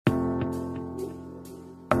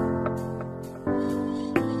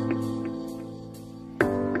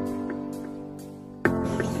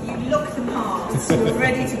You're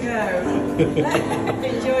ready to go.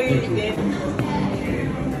 Enjoy your evening.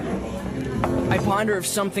 I ponder of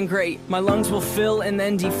something great. My lungs will fill and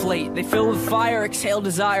then deflate. They fill with fire, exhale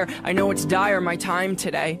desire. I know it's dire, my time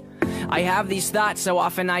today. I have these thoughts so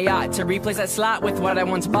often I ought to replace that slot with what I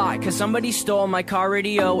once bought. Cause somebody stole my car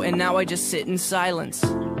radio and now I just sit in silence.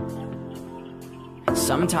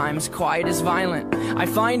 Sometimes quiet is violent. I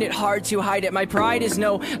find it hard to hide it. My pride is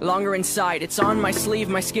no longer inside. It's on my sleeve,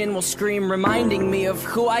 my skin will scream, reminding me of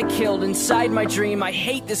who I killed inside my dream. I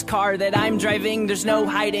hate this car that I'm driving. There's no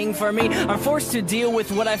hiding for me. I'm forced to deal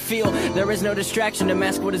with what I feel. There is no distraction to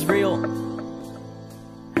mask what is real.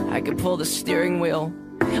 I could pull the steering wheel.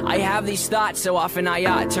 I have these thoughts so often I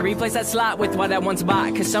ought to replace that slot with what I once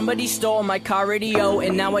bought. Cause somebody stole my car radio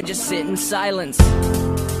and now I just sit in silence.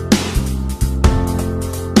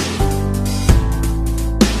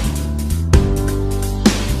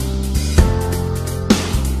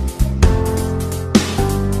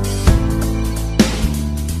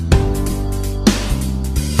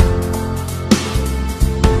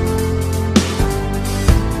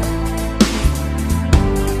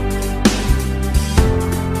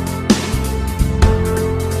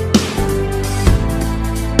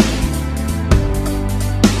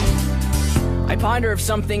 Ponder of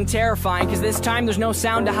something terrifying, cause this time there's no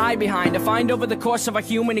sound to hide behind. To find over the course of our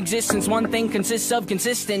human existence, one thing consists of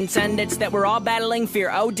consistence, and it's that we're all battling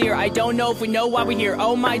fear. Oh dear, I don't know if we know why we're here.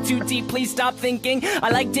 Oh my, too deep, please stop thinking. I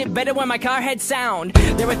liked it better when my car had sound.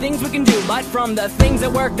 There are things we can do, but from the things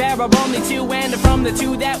that work there are only two, and from the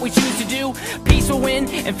two that we choose to do, peace will win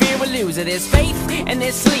and fear will lose. It is faith and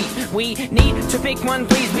there's sleep. We need to pick one,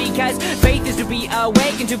 please, because faith is to be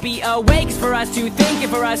awake, and to be awake is for us to think,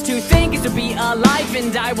 and for us to think is to be alive.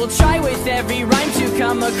 And I will try with every rhyme to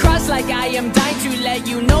come across like I am dying to let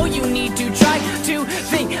you know you need to try to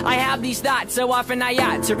think. I have these thoughts so often I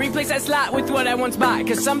ought to replace that slot with what I once bought.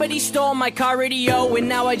 Cause somebody stole my car radio and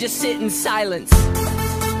now I just sit in silence.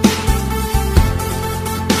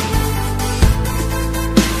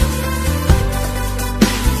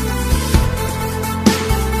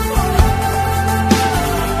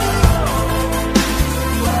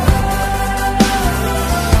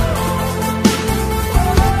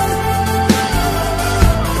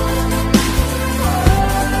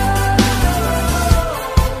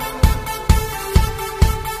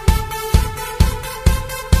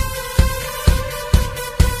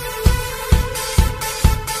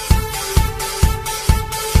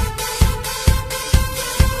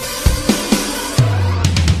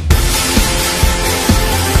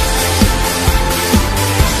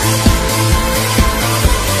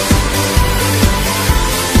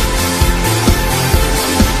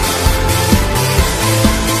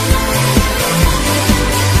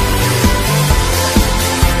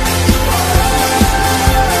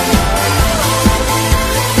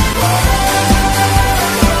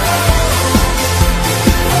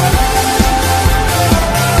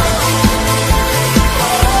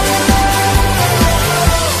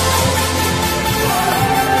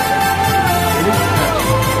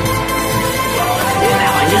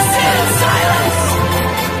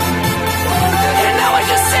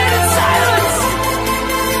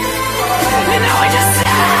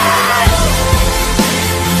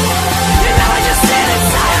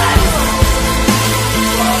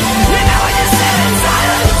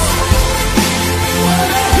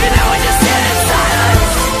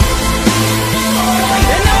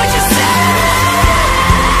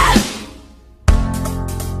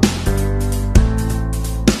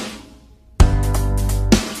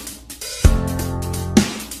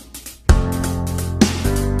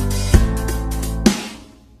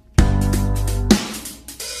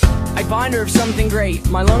 Ponder of something great.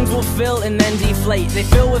 My lungs will fill and then deflate. They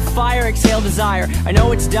fill with fire, exhale desire. I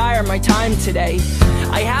know it's dire, my time today.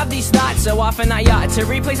 I have these thoughts so often I ought to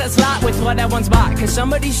replace that slot with what I once bought. Cause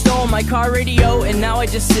somebody stole my car radio and now I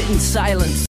just sit in silence.